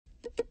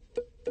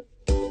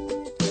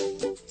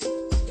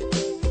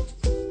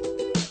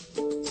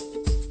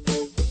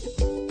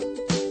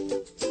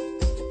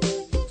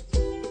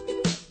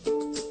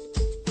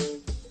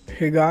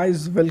Hey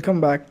guys, welcome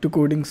back to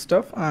Coding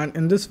Stuff, and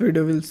in this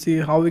video we'll see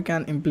how we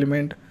can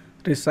implement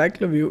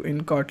RecyclerView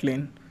in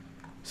Kotlin.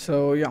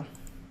 So yeah,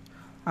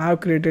 I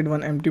have created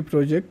one empty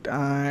project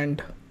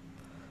and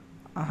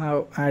I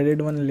have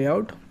added one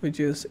layout which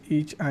is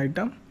each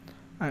item,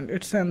 and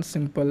it's a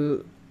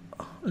simple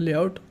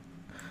layout.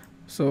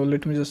 So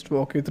let me just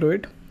walk you through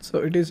it. So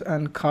it is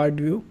an card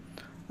view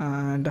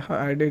and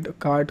I added a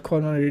card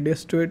corner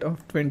radius to it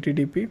of 20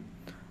 dp,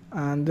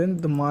 and then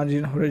the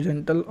margin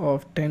horizontal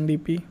of 10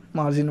 dp,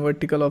 margin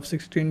vertical of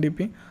 16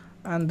 dp,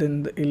 and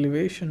then the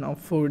elevation of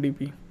 4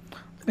 dp.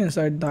 Then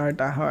inside that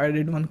I have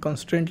added one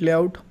constraint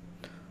layout,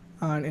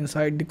 and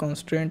inside the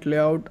constraint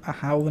layout I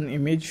have one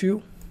image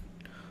view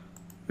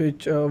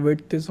which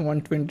width is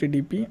 120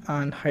 dp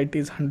and height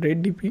is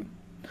 100 dp,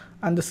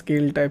 and the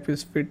scale type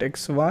is fit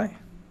xy.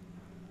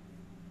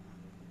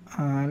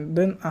 And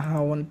then I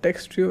have one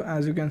text view,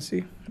 as you can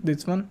see,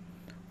 this one,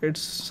 its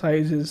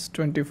size is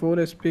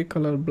 24 sp,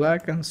 color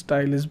black, and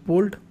style is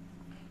bold.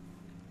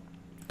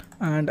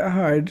 And I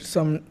have added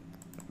some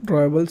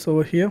drawables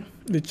over here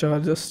which are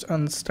just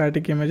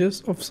static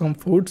images of some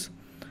foods.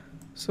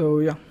 So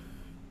yeah,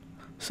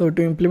 so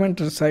to implement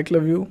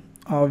RecyclerView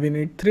we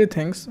need three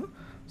things.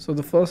 So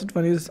the first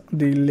one is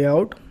the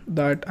layout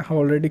that I have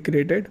already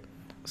created,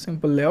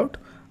 simple layout,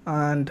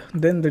 and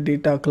then the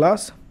data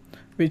class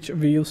which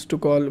we used to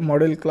call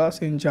model class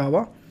in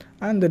Java,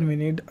 and then we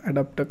need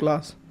adapter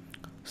class.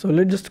 So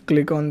let's just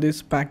click on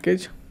this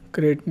package,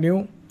 create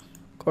new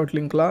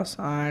Kotlin class,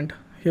 and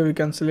here we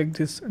can select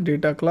this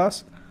data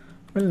class.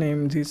 We'll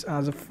name this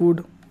as a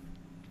food,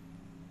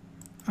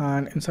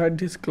 and inside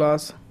this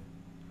class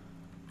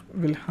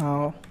we'll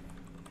have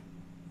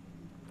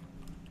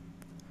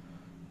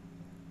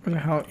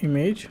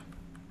image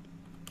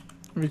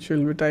which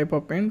will be type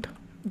of int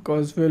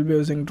because we'll be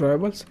using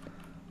drawables.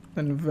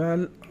 Then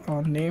val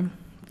or name,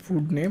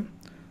 food name,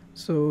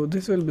 so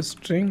this will be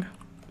string.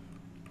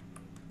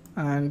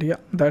 And yeah,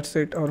 that's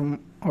it,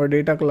 our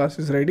data class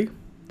is ready.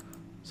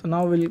 So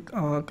now we'll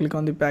click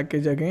on the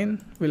package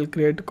again. We'll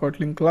create a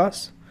Kotlin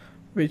class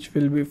which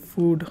will be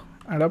food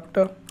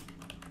adapter,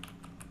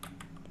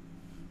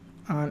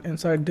 and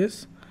inside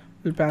this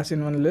we'll pass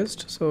in one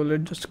list. So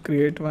let's just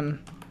create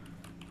one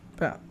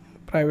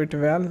private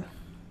val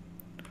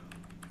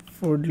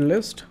food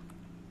list,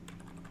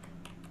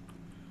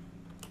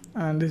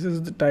 and this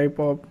is the type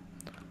of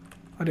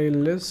array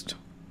list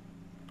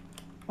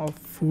of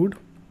food.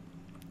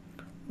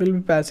 We'll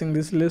be passing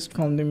this list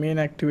from the main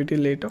activity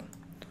later,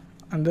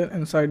 and then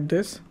inside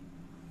this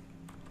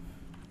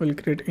we'll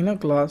create inner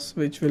class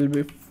which will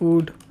be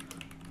food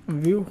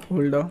view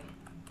holder,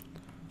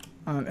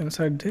 and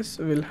inside this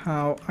we'll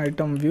have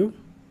item view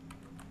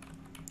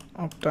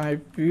of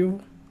type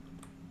view,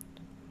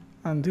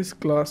 and this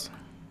class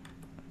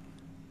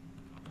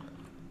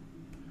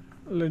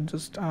let's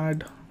just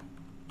add,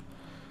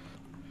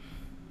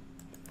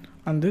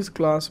 and this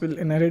class will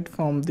inherit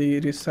from the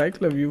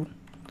RecyclerView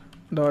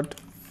dot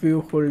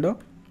view holder,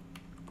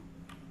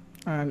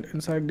 and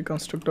inside the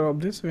constructor of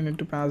this we need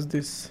to pass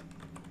this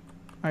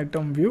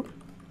item view,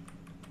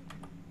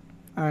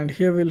 and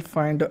here we'll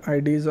find the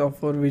IDs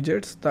of our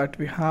widgets that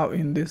we have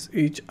in this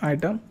each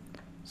item.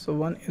 So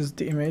one is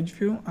the image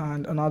view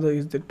and another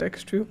is the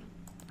text view.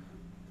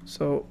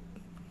 So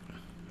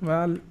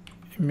val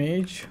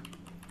image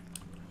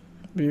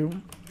view,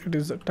 it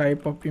is a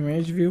type of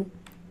image view,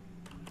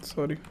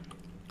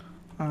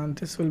 and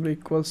this will be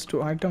equals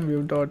to item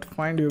view dot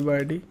find view by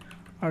id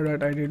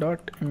r.id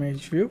dot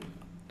image view.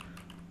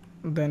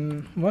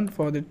 Then one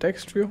for the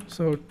text view,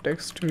 so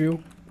text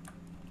view,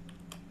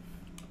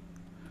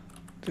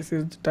 this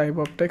is the type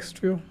of text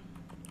view,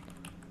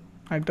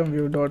 item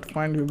view dot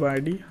find view by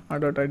id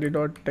r.id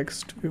dot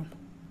text view.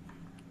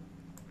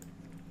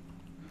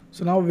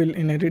 So now we'll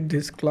inherit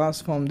this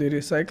class from the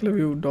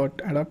RecyclerView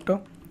dot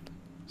adapter.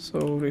 So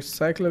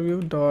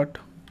RecyclerView dot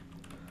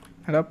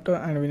adapter,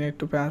 and we need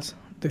to pass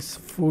this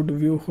food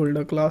view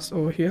holder class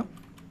over here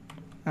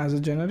as a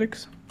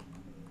generics.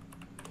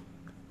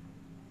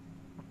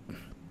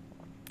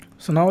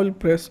 So now we'll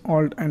press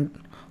alt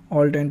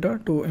enter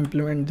to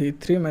implement the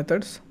three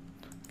methods: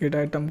 get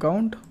item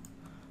count,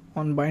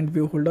 on bind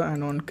view holder,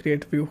 and on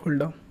create view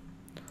holder.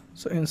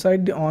 So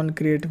inside the on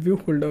create view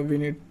holder we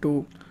need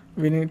to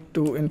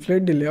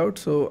inflate the layout.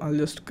 So I'll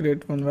just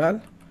create one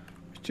val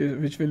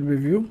which will be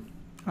view,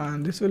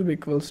 and this will be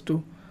equals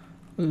to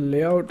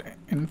layout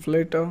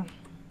inflator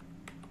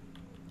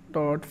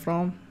dot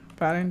from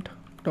parent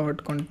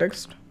dot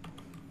context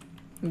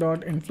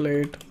dot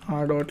inflate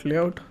r dot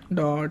layout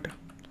dot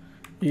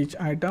each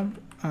item,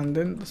 and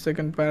then the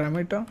second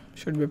parameter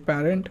should be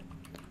parent,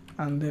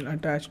 and then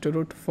attached to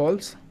root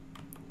false,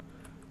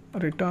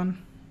 return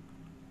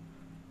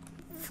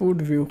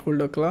food view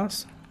holder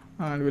class,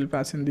 and we'll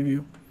pass in the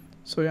view.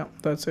 So yeah,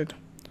 that's it.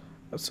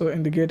 So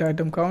in the get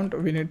item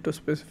count we need to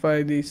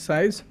specify the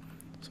size,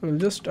 so we'll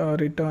just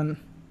return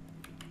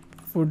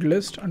food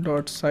list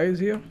dot size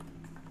here,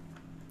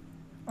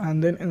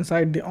 and then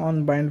inside the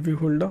on bind view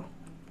holder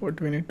what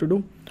we need to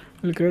do,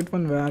 we'll create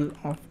one val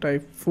of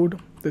type food.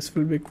 This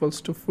will be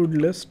equals to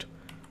food list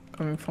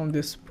coming from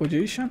this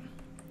position.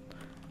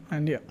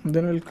 And yeah,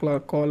 then we'll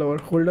call our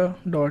holder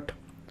dot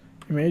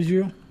image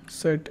view,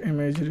 set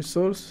image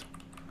resource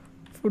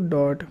food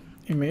dot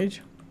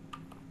image,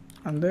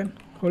 and then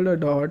holder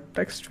dot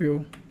text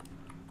view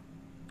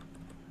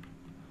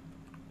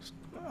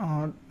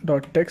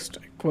dot text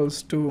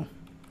equals to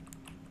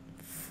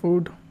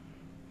food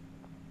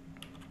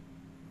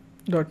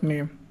dot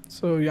name.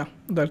 So yeah,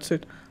 that's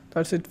it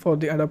for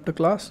the adapter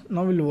class.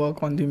 Now we'll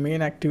work on the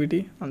main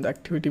activity, on the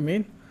activity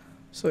main.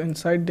 So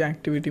inside the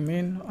activity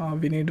main,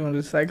 we need one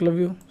recycler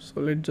view. So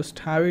let's just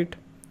have it.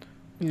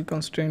 We'll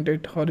constrain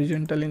it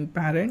horizontal in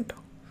parent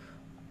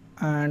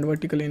and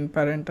vertical in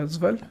parent as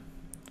well.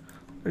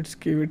 Let's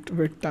give it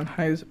width and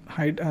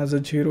height as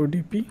a 0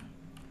 dp.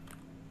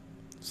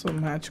 So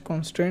match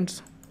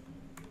constraints.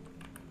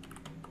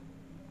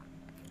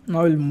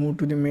 Now we'll move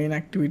to the main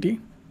activity,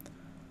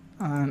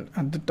 and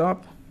at the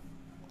top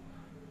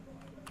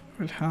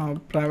we'll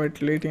have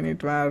private lit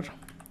init var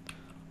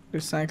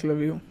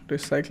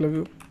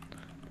RecyclerView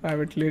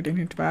private lit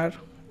init var.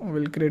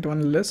 We'll create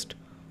one list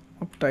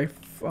of type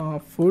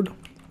food.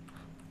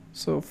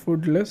 So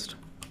food list,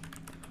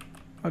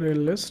 array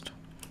list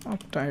of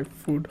type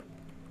food.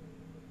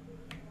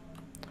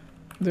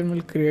 Then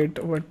we'll create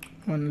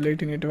one lit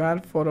init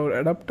var for our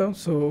adapter.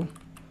 So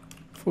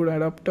food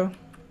adapter,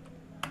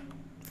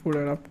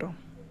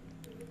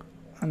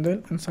 and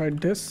then inside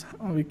this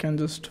we can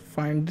just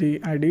find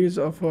the IDs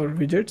of our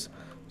widgets.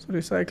 So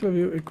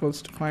RecyclerView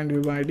equals to find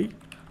view ID,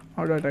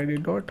 r.id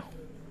dot,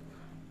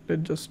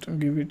 let's just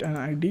give it an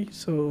ID.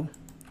 So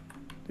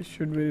this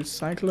should be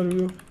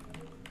RecyclerView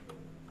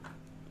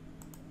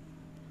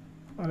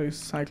or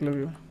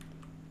RecyclerView.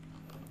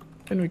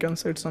 Then we can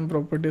set some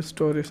properties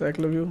to our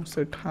RecyclerView.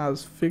 Set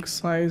has fixed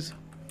size,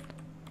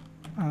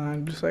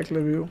 and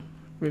RecyclerView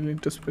we'll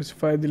need to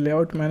specify the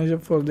layout manager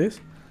for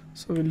this.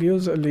 So we'll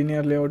use a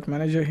linear layout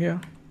manager here,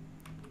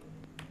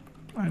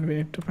 and we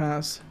need to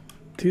pass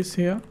this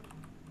here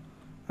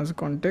as a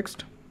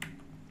context.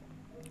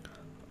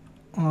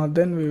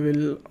 Then we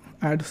will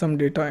add some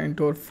data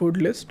into our food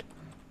list.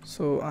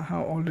 So I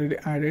have already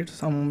added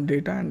some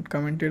data and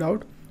commented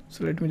out.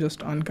 So let me just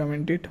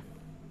uncomment it.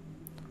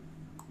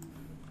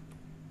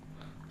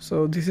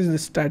 So this is the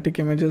static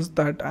images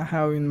that I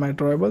have in my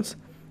drawables.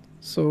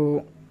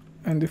 So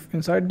and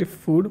inside the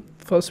food,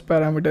 first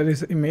parameter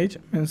is image,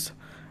 means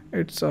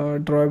it's a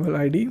drawable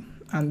ID,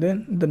 and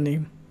then the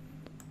name.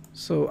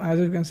 So as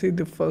you can see,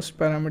 the first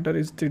parameter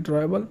is the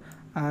drawable,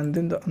 and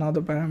then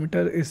another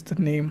parameter is the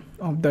name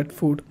of that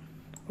food.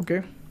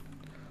 Okay,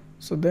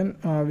 so then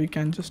we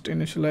can just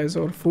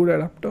initialize our food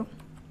adapter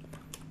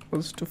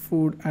equals to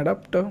food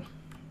adapter,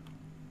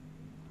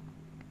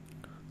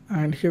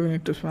 and here we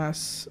need to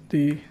pass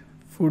the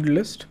food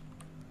list,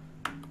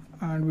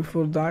 and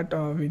before that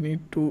we need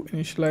to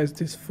initialize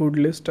this food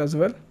list as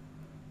well.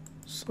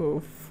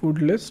 So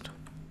food list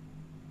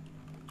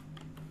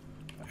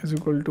is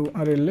equal to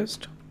array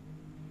list,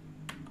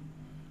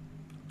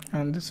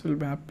 and this will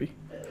be happy.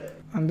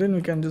 And then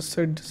we can just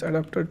set this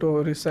adapter to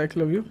our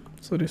RecyclerView.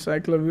 So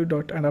RecyclerView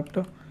dot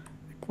adapter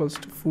equals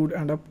to food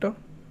adapter.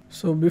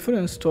 So before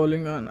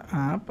installing an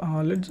app,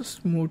 let's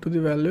just move to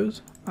the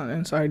values, and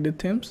inside the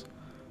themes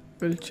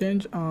we'll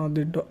change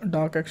the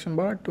dark action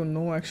bar to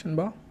no action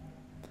bar.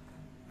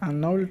 And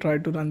now we'll try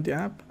to run the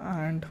app,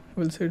 and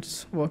we'll see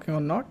it's working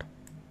or not.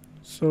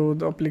 So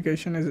the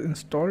application is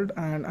installed,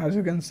 and as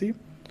you can see,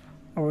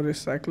 our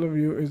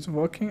RecyclerView is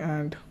working,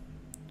 and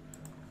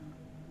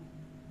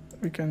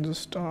we can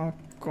just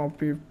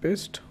copy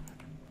paste,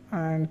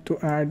 and to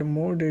add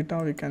more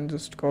data we can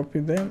just copy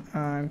them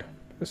and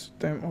paste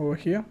them over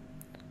here,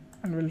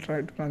 and we'll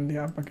try to run the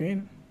app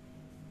again.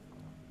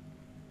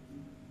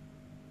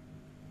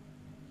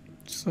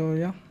 So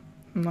yeah,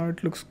 now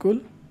it looks cool.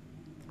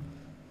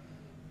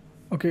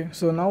 Okay,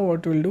 so now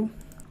what we'll do,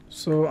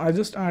 so I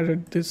just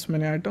added this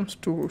many items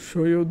to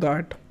show you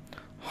that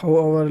how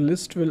our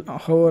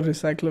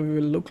RecyclerView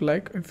will look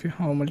like if you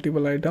have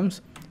multiple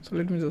items. So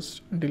let me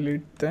just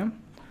delete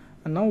them.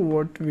 And now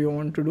what we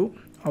want to do,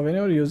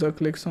 whenever user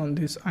clicks on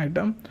this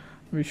item,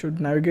 we should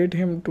navigate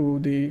him to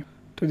the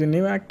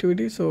new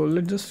activity. So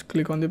let's just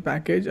click on the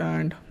package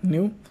and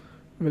new.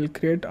 We'll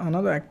create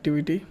another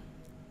activity,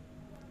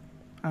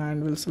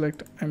 and we'll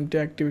select empty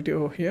activity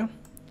over here.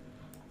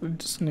 We'll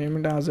just name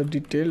it as a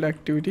detailed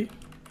activity.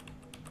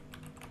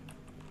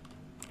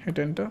 Hit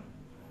enter,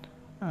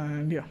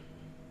 and yeah,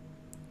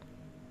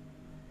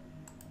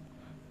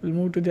 we'll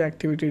move to the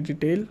activity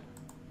detail.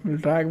 We'll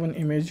drag one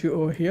image view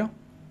over here,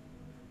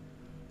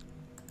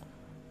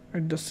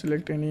 and just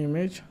select any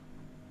image.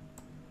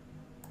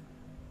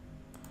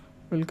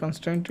 We'll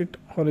constrain it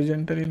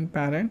horizontally in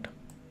parent,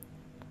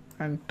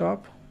 and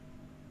top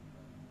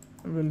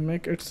we'll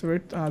make its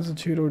width as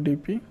 0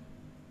 dp,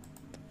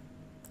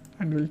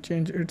 and we'll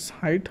change its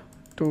height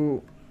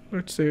to,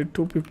 let's say,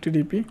 250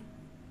 dp.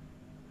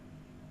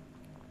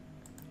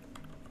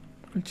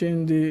 We'll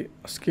change the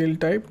scale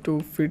type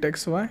to fit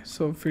xy,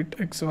 so fit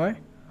xy,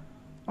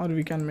 or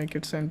we can make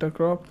it center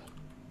crop.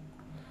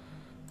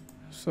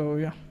 So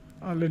yeah,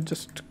 let's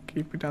just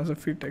keep it as a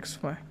fit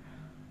xy.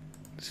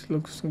 This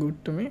looks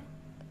good to me.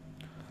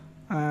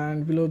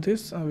 And below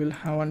this I will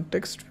have one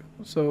text view,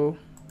 so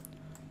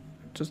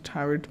just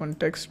have it one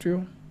text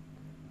view,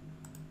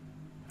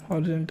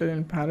 horizontal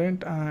in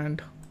parent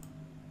and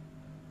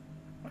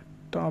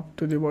top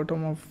to the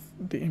bottom of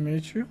the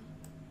image view.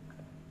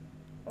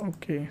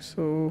 Okay,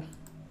 so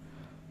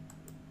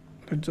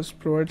let's just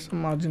provide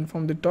some margin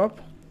from the top,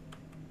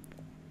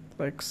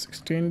 like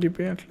 16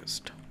 dp at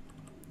least,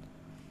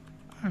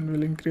 and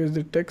we'll increase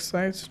the text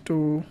size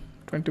to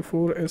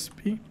 24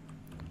 sp,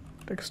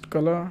 text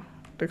color,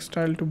 text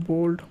style to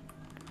bold,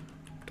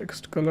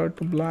 text color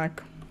to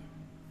black.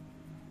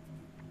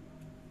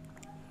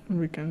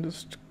 We can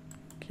just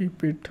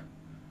keep it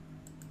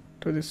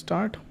to the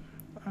start,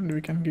 and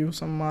we can give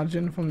some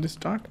margin from the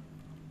start,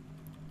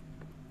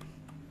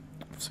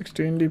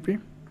 16 dp.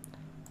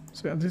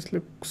 So yeah, this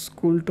looks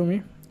cool to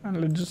me.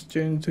 And let's just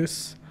change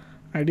this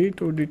ID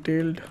to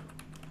detailed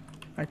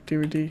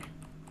activity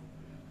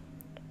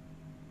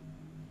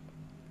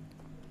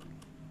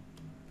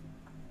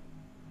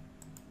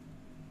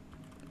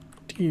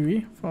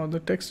TV for the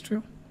text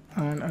view,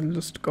 and I'll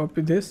just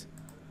copy this.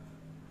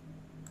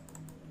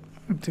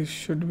 This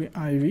should be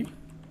IV.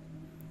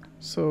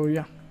 So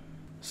yeah,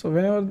 so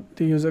whenever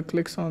the user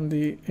clicks on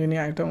the any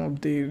item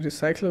of the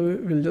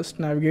recycler, we'll just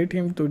navigate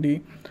him to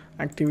the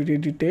activity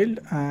detailed,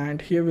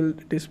 and here will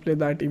display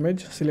that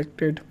image,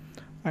 selected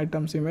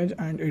items image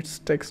and its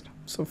text.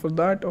 So for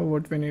that,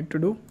 what we need to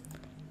do,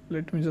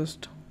 let me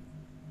just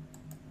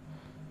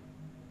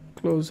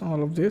close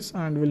all of this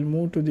and we'll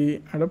move to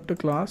the adapter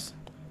class.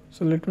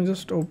 So let me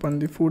just open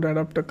the food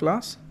adapter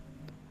class.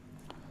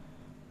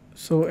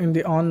 So in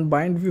the on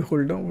bind view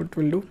holder, what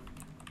we'll do,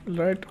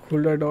 write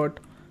holder dot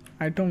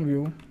item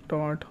view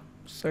dot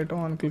set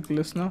on click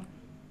listener,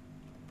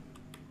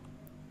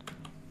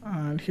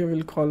 and here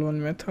we'll call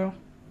one method.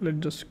 Let's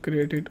just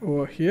create it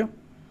over here.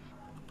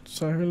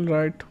 So I will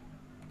write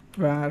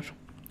var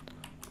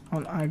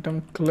on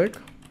item click,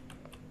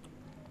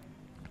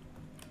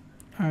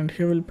 and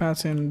here we'll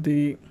pass in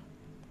the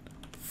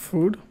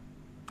food,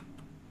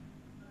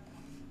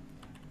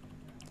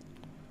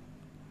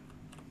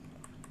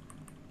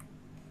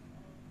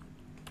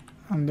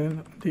 and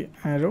then the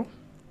arrow,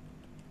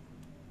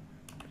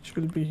 which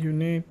will be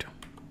unit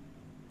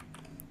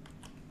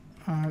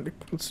and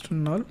equals to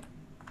null.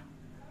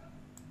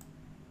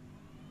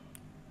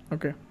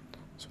 Okay,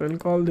 so I'll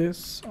call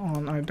this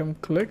on item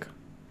click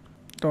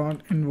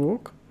dot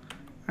invoke,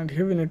 and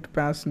here we need to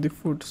pass the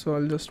food. So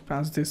I'll just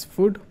pass this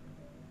food.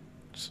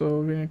 So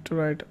we need to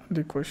write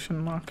the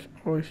question mark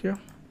over here.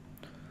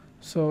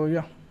 So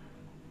yeah,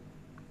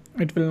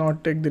 it will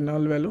not take the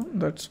null value.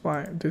 That's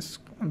why this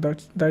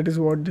that is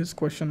what this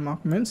question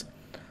mark means.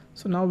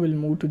 So now we'll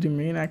move to the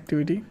main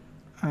activity,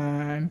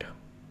 and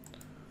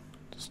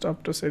just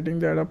after setting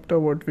the adapter,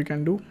 what we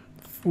can do,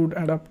 food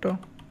adapter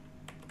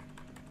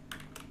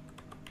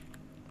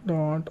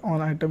dot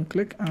on item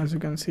click, as you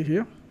can see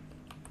here,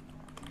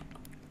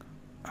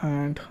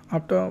 and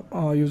after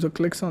user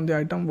clicks on the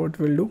item, what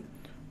we'll do,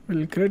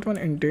 we'll create one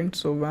intent.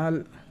 So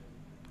val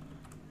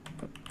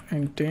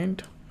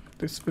intent,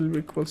 this will be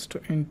equals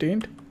to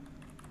intent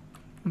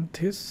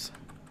this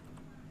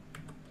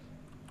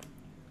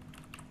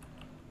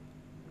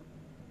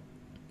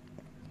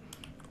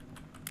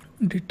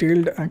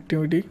detailed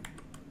activity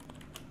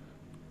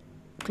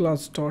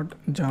class dot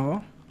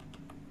java,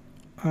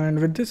 and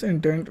with this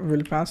intent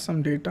we'll pass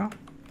some data,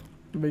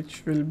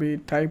 which will be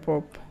type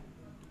of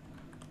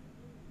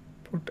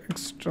put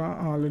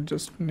extra, let's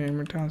just name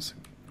it as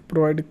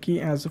provide a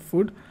key as a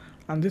food,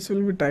 and this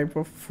will be type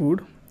of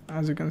food.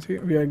 As you can see,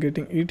 we are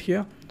getting it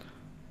here,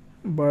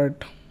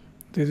 but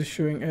this is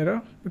showing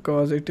error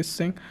because it is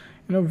saying,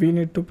 we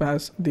need to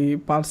pass the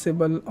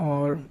parsable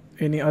or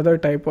any other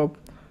type of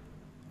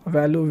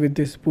value with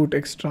this put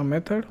extra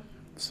method.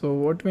 So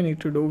what we need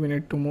to do, we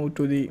need to move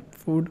to the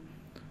food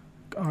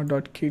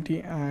dot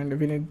kt, and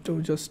we need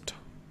to just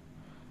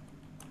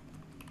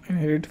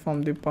inherit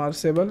from the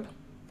parsable,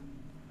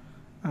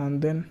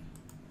 and then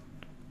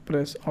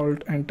press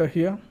alt enter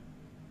here,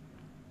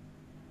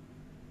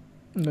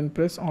 then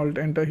press alt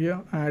enter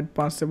here, add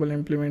parsable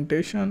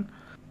implementation,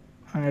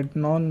 add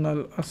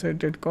non-null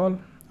asserted call,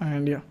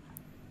 and yeah,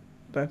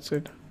 that's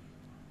it.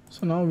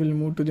 So now we'll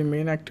move to the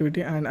main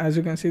activity, and as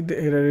you can see, the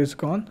error is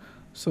gone.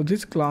 So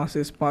this class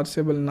is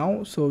parsable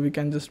now, so we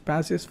can just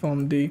pass this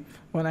from the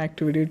one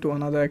activity to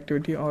another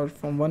activity, or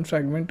from one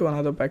fragment to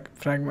another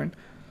fragment.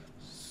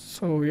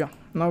 So yeah,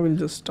 now we'll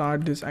just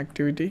start this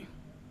activity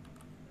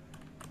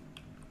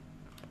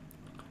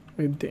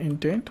with the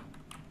intent,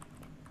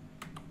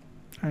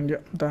 and yeah,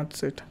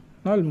 that's it.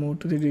 Now I'll move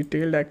to the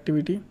detailed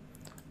activity,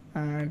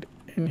 and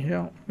in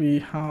here we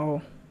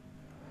have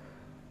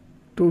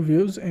two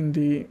views in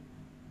the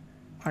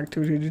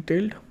activity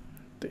detailed,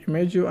 the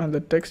image view and the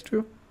text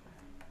view.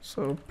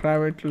 So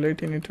private let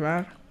init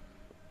var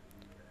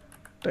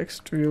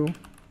text view,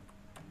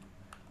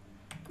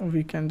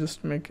 we can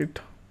just make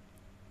it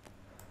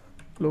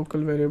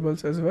local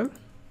variables as well.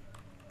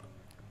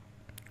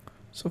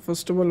 So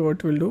first of all,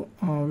 what we'll do,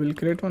 we'll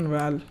create one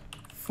val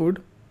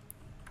food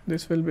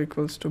this will be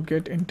equals to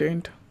get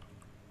intent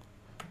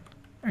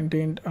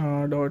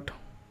dot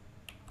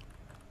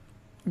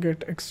get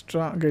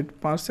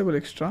parsable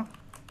extra,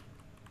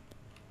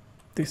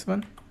 this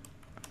one,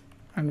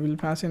 and we'll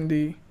pass in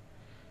the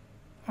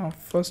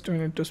first we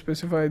need to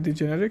specify the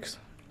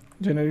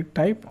generic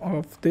type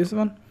of this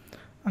one,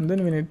 and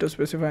then we need to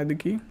specify the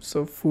key,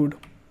 so food.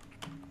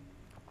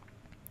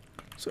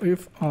 So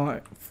if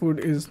food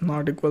is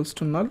not equals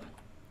to null,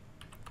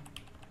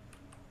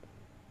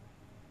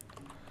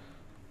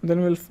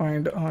 then we'll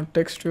find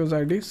text view's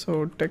ID.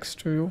 So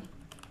text view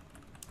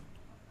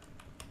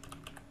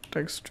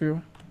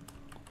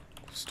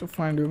is to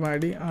find view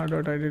ID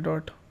r.id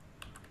dot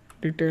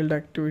detailed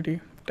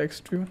activity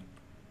text view.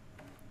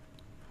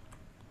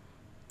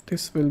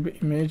 This will be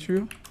image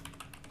view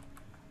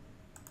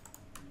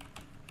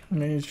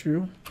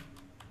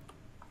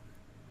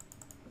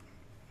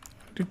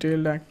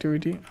detailed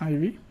activity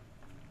IV.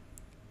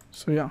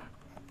 So yeah,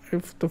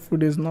 if the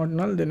food is not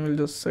null, then we'll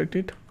just set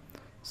it.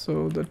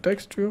 So the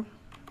text view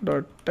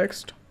dot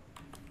text,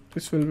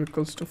 this will be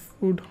equals to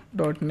food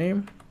dot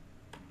name,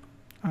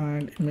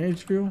 and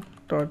image view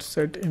dot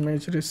set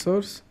image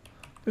resource,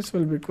 this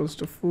will be equals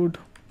to food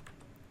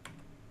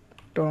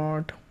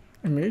dot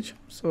image.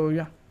 So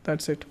yeah,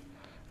 that's it.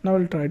 Now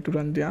we'll try to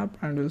run the app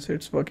and we'll see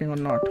it's working or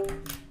not.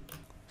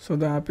 So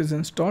the app is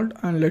installed,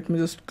 and let me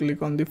just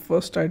click on the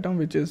first item,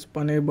 which is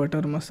paneer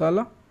butter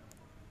masala.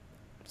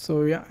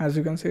 So yeah, as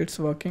you can see, it's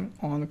working.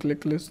 On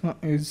click list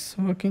is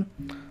working.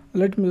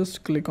 Let me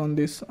just click on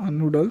this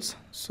noodles.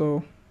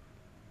 So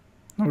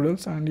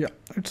noodles, and yeah,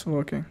 it's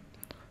working.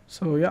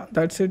 So yeah,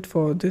 that's it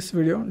for this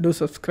video. Do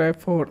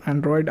subscribe for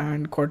Android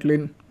and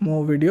Kotlin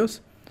more videos.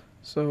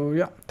 So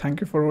yeah,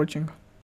 thank you for watching.